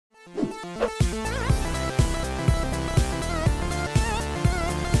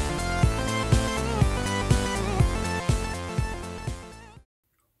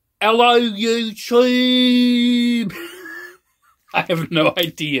Hello, YouTube! I have no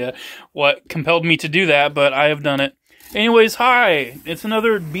idea what compelled me to do that, but I have done it. Anyways, hi! It's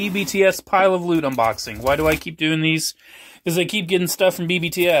another BBTS Pile of Loot unboxing. Why do I keep doing these? Because I keep getting stuff from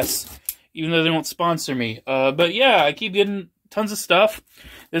BBTS, even though they don't sponsor me. But yeah, I keep getting tons of stuff.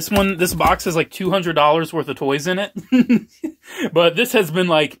 This box has like $200 worth of toys in it. But this has been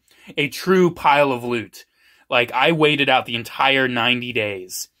like a true pile of loot. Like, I waited out the entire 90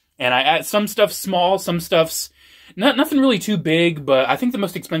 days. And some stuff's small, some stuff's nothing really too big, but I think the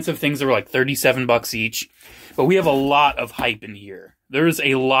most expensive things are like 37 bucks each. But we have a lot of hype in here. There's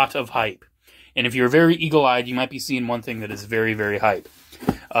a lot of hype. And if you're very eagle-eyed, you might be seeing one thing that is very, very hype.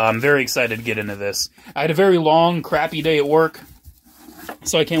 I'm very excited to get into this. I had a very long, crappy day at work,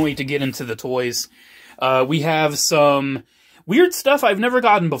 so I can't wait to get into the toys. We have some weird stuff I've never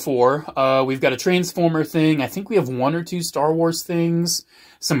gotten before. We've got a Transformer thing. I think we have 1 or 2 Star Wars things.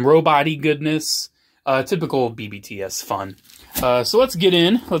 Some robot-y goodness. Typical BBTS fun. So let's get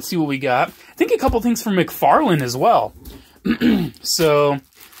in. Let's see what we got. I think a couple things from McFarlane as well. So,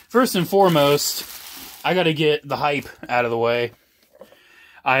 first and foremost, I gotta get the hype out of the way.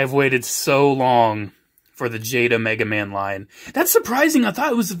 I have waited so long for the Jada Mega Man line. That's surprising. I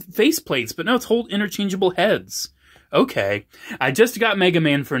thought it was faceplates, but no, it's whole interchangeable heads. Okay. I just got Mega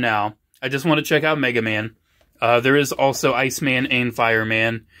Man for now. I just want to check out Mega Man. There is also Iceman and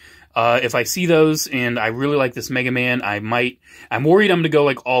Fireman. If I see those and I really like this Mega Man, I'm worried I'm going to go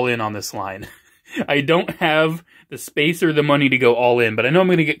like all in on this line. I don't have the space or the money to go all in, but I know I'm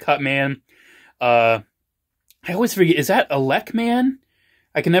going to get Cut Man. I always forget, is that Elec Man?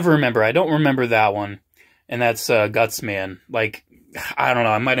 I can never remember. I don't remember that one. And that's Guts Man. Like, I don't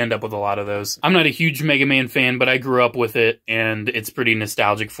know, I might end up with a lot of those. I'm not a huge Mega Man fan, but I grew up with it, and it's pretty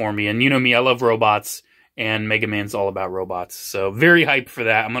nostalgic for me. And you know me, I love robots, and Mega Man's all about robots. So, very hyped for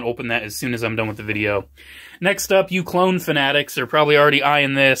that. I'm going to open that as soon as I'm done with the video. Next up, you clone fanatics are probably already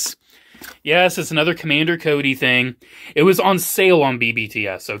eyeing this. Yes, it's another Commander Cody thing. It was on sale on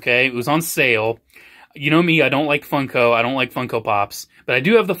BBTS, okay? It was on sale. You know me, I don't like Funko. I don't like Funko Pops. But I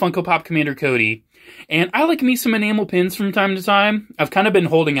do have the Funko Pop Commander Cody. And I like me some enamel pins from time to time. I've kind of been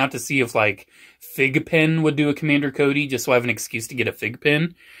holding out to see if, like, Fig Pin would do a Commander Cody, just so I have an excuse to get a Fig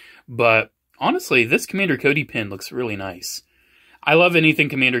Pin. But, honestly, this Commander Cody pin looks really nice. I love anything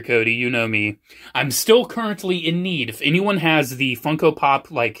Commander Cody, you know me. I'm still currently in need. If anyone has the Funko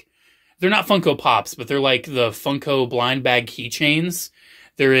Pop, like, they're not Funko Pops, but they're like the Funko blind bag keychains.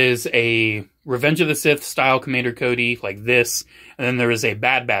 There is a Revenge of the Sith style Commander Cody, like this, and then there is a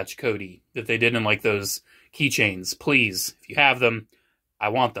Bad Batch Cody that they did in like those keychains. Please, if you have them, I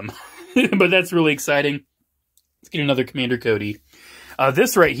want them. But that's really exciting. Let's get another Commander Cody.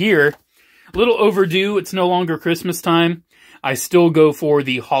 This right here, a little overdue. It's no longer Christmas time. I still go for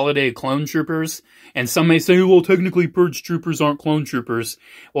the holiday clone troopers. And some may say, well, technically Purge troopers aren't clone troopers.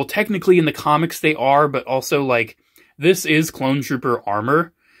 Well, technically in the comics they are, but also like, this is clone trooper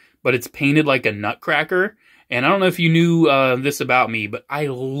armor, but it's painted like a nutcracker. And I don't know if you knew this about me, but I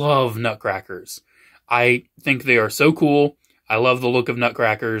love nutcrackers. I think they are so cool. I love the look of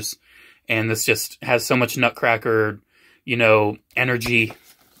nutcrackers. And this just has so much nutcracker, you know, energy.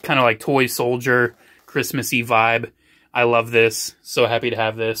 Kind of like Toy Soldier, Christmassy vibe. I love this. So happy to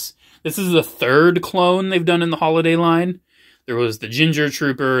have this. This is the 3rd clone they've done in the holiday line. There was the Ginger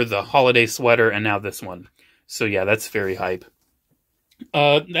Trooper, the holiday sweater, and now this one. So yeah, that's very hype.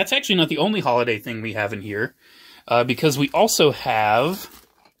 That's actually not the only holiday thing we have in here. Because we also have...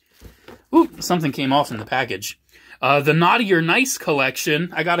 Ooh, something came off in the package. The Naughty or Nice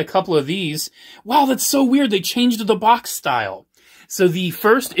collection. I got a couple of these. Wow, that's so weird. They changed the box style. So the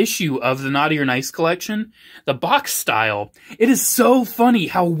first issue of the Naughty or Nice collection, the box style, it is so funny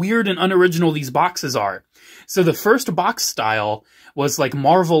how weird and unoriginal these boxes are. So the first box style was like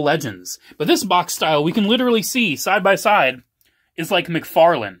Marvel Legends. But this box style, we can literally see side by side, is like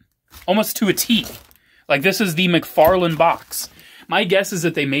McFarlane. Almost to a T. Like this is the McFarlane box. My guess is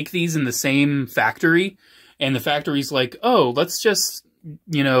that they make these in the same factory. And the factory's like, oh, let's just,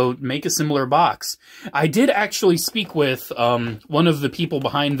 you know, make a similar box. I did actually speak with one of the people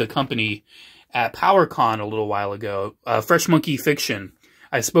behind the company at PowerCon a little while ago. Sesh Monkey Fiction.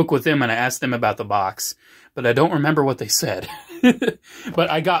 I spoke with them and I asked them about the box. But I don't remember what they said. But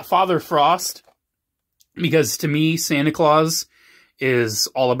I got Father Frost, because to me, Santa Claus is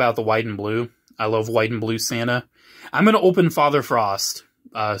all about the white and blue. I love white and blue Santa. I'm going to open Father Frost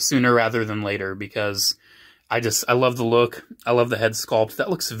sooner rather than later, because I love the look. I love the head sculpt. That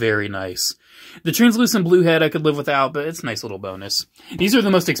looks very nice. The translucent blue head I could live without, but it's a nice little bonus. These are the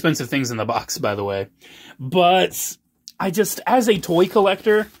most expensive things in the box, by the way. But as a toy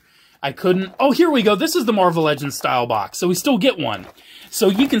collector, I couldn't... Oh, here we go. This is the Marvel Legends style box. So we still get one. So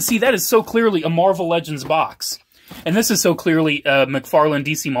you can see that is so clearly a Marvel Legends box. And this is so clearly a McFarlane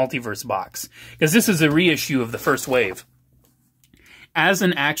DC Multiverse box. Because this is a reissue of the first wave. As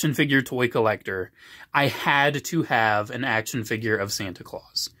an action figure toy collector, I had to have an action figure of Santa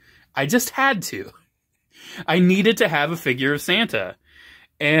Claus. I just had to. I needed to have a figure of Santa.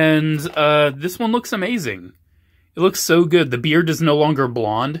 And this one looks amazing. It looks so good. The beard is no longer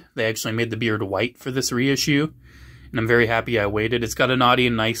blonde. They actually made the beard white for this reissue. And I'm very happy I waited. It's got a naughty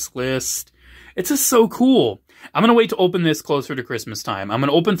and nice list. It's just so cool. I'm going to wait to open this closer to Christmas time. I'm going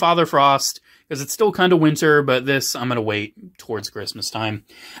to open Father Frost because it's still kind of winter, but this I'm going to wait towards Christmas time.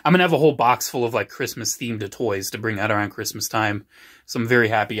 I'm going to have a whole box full of like Christmas-themed toys to bring out around Christmas time. So I'm very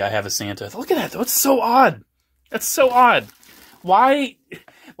happy I have a Santa. Look at that, though. It's so odd. That's so odd. Why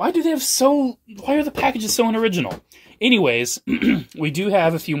do they have so... Why are the packages so unoriginal? Anyways, we do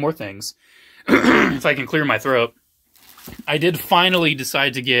have a few more things. If I can clear my throat. I did finally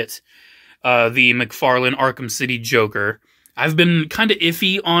decide to get the McFarlane Arkham City Joker. I've been kind of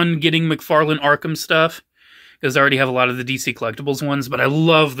iffy on getting McFarlane Arkham stuff, because I already have a lot of the DC Collectibles ones, but I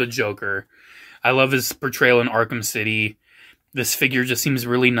love the Joker. I love his portrayal in Arkham City. This figure just seems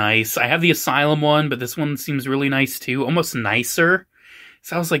really nice. I have the Asylum one, but this one seems really nice too. Almost nicer.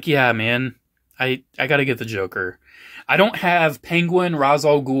 So I was like, yeah, man, I gotta get the Joker. I don't have Penguin, Ra's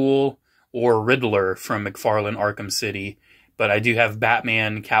al Ghul, or Riddler from McFarlane Arkham City, but I do have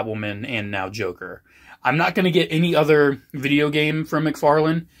Batman, Catwoman, and now Joker. I'm not going to get any other video game from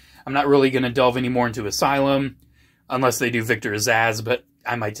McFarlane. I'm not really going to delve any more into Asylum, unless they do Victor Zsasz, but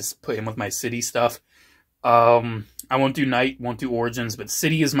I might just put him with my City stuff. I won't do Night, won't do Origins, but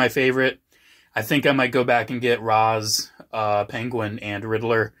City is my favorite. I think I might go back and get Ra's, Penguin, and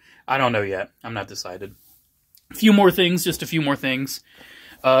Riddler. I don't know yet. I'm not decided. A few more things, just a few more things.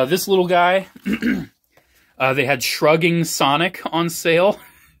 This little guy, they had Shrugging Sonic on sale.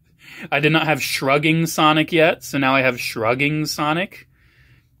 I did not have Shrugging Sonic yet, so now I have Shrugging Sonic.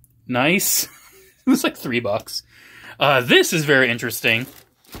 Nice. It was like $3. This is very interesting.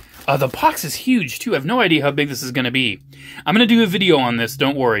 The box is huge, too. I have no idea how big this is going to be. I'm going to do a video on this,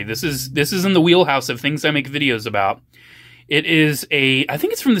 don't worry. This is in the wheelhouse of things I make videos about. It is I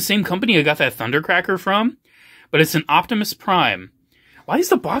think it's from the same company I got that Thundercracker from, but it's an Optimus Prime. Why is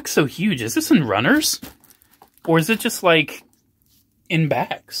the box so huge? Is this in runners? Or is it just, like, in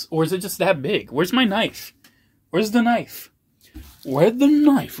bags? Or is it just that big? Where's my knife? Where's the knife? Where'd the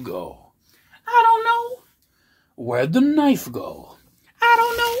knife go? I don't know. Where'd the knife go? I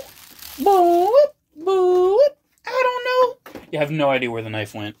don't know. Boop, boop. I don't know. You have no idea where the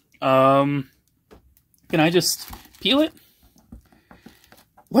knife went. Can I just peel it?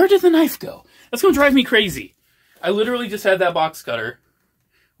 Where did the knife go? That's gonna drive me crazy. I literally just had that box cutter.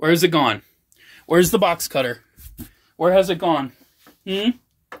 Where is it gone? Where's the box cutter? Where has it gone? Is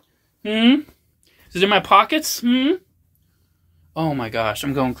it in my pockets? Oh my gosh,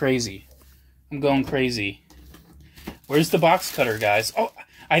 I'm going crazy. I'm going crazy. Where's the box cutter, guys? Oh,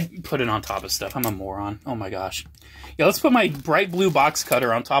 I put it on top of stuff. I'm a moron. Oh my gosh. Yeah, let's put my bright blue box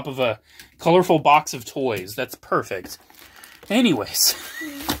cutter on top of a colorful box of toys. That's perfect. Anyways,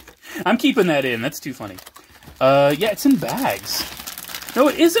 I'm keeping that in. That's too funny. Yeah, it's in bags. No,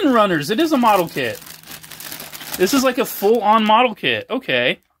 it is in runners. It is a model kit. This is like a full-on model kit.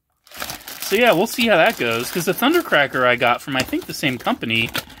 Okay. So yeah, we'll see how that goes. Because the Thundercracker I got from, I think, the same company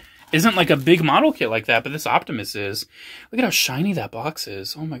isn't like a big model kit like that, but this Optimus is. Look at how shiny that box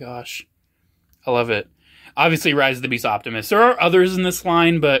is. Oh my gosh. I love it. Obviously, Rise of the Beast Optimus. There are others in this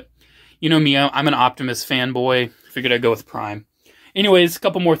line, but you know me, I'm an Optimus fanboy. Figured I'd go with Prime. Anyways, a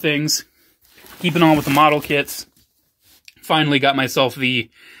couple more things. Keeping on with the model kits. Finally got myself the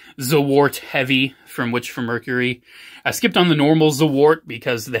Zawart Heavy from Witch from Mercury. I skipped on the normal Zawart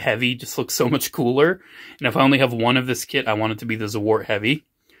because the Heavy just looks so much cooler. And if I only have one of this kit, I want it to be the Zawart Heavy.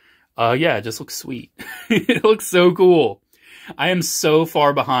 Yeah, it just looks sweet. It looks so cool. I am so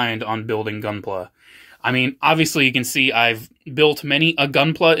far behind on building Gunpla. I mean, obviously you can see I've built many a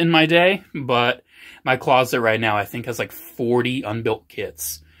Gunpla in my day, but my closet right now I think has like 40 unbuilt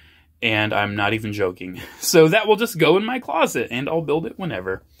kits. And I'm not even joking. So that will just go in my closet, and I'll build it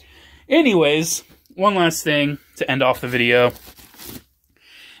whenever. Anyways, one last thing to end off the video.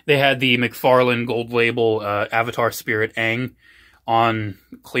 They had the McFarlane Gold Label Avatar Spirit Aang on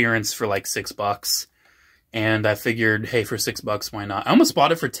clearance for like $6. And I figured, hey, for $6, why not? I almost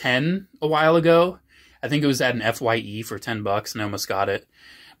bought it for $10 a while ago. I think it was at an FYE for $10, and I almost got it.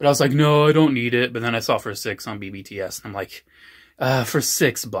 But I was like, no, I don't need it. But then I saw for $6 on BBTS, and I'm like, for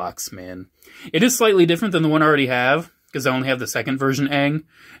 $6, man. It is slightly different than the one I already have, because I only have the second version Aang.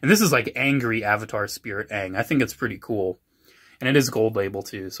 And this is like angry Avatar Spirit Aang. I think it's pretty cool. And it is gold label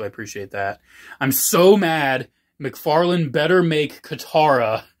too, so I appreciate that. I'm so mad. McFarlane better make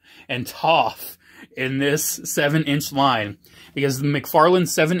Katara and Toph in this 7-inch line, because the McFarlane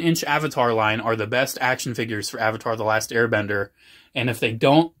 7-inch Avatar line are the best action figures for Avatar The Last Airbender. And if they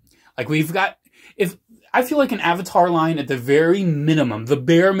don't, like, we've got, if I feel like an Avatar line at the very minimum, the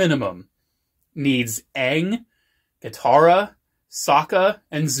bare minimum, needs Aang, Katara, Sokka,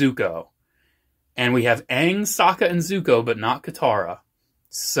 and Zuko. And we have Aang, Sokka, and Zuko, but not Katara.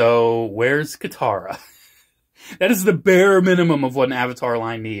 So where's Katara? That is the bare minimum of what an Avatar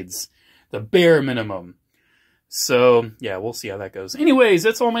line needs. The bare minimum. So, yeah, we'll see how that goes. Anyways,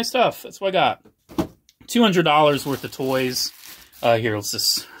 that's all my stuff. That's what I got. $200 worth of toys. Here, let's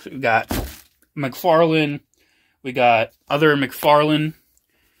just... We got McFarlane. We got other McFarlane.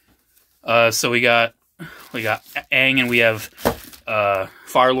 So we got Aang, and we have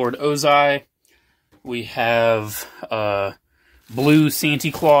Fire Lord Ozai. We have blue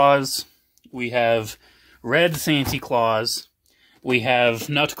Santa Claus. We have red Santa Claus. We have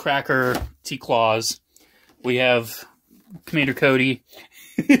Nutcracker T-Claus. We have Commander Cody.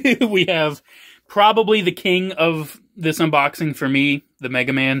 We have probably the king of this unboxing for me, the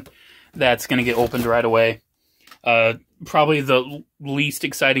Mega Man. That's going to get opened right away. Probably the least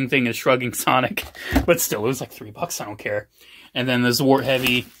exciting thing is Shrugging Sonic. But still, it was like $3. I don't care. And then there's Wart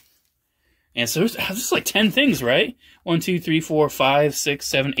Heavy. And so there's like 10 things, right? 1, 2, 3, 4, 5, 6,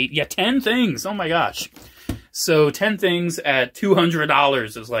 7, 8. Yeah, 10 things. Oh my gosh. So 10 things at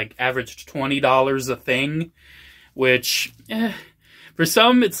 $200 is like average $20 a thing, which for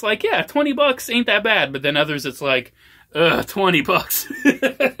some it's like, yeah, $20 ain't that bad, but then others it's like, $20.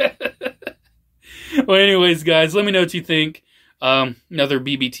 Well, anyways, guys, let me know what you think. Another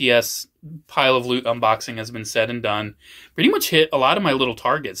BBTS Pile of Loot unboxing has been said and done. Pretty much hit a lot of my little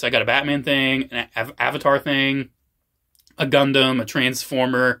targets. I got a Batman thing, an Avatar thing, a Gundam, a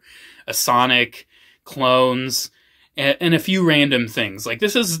Transformer, a Sonic, clones, and a few random things. Like,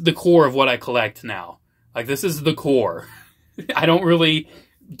 this is the core of what I collect now. Like, this is the core. I don't really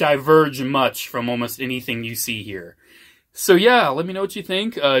diverge much from almost anything you see here. So yeah, let me know what you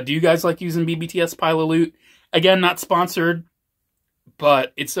think. Do you guys like using BBTS Pile of Loot? Again, not sponsored,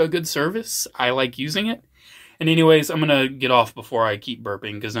 but it's a good service. I like using it. And anyways, I'm going to get off before I keep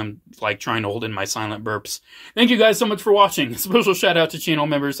burping, because I'm like trying to hold in my silent burps. Thank you guys so much for watching. Special shout out to channel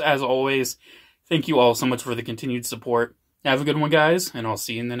members, as always. Thank you all so much for the continued support. Have a good one, guys, and I'll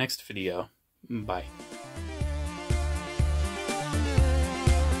see you in the next video. Bye.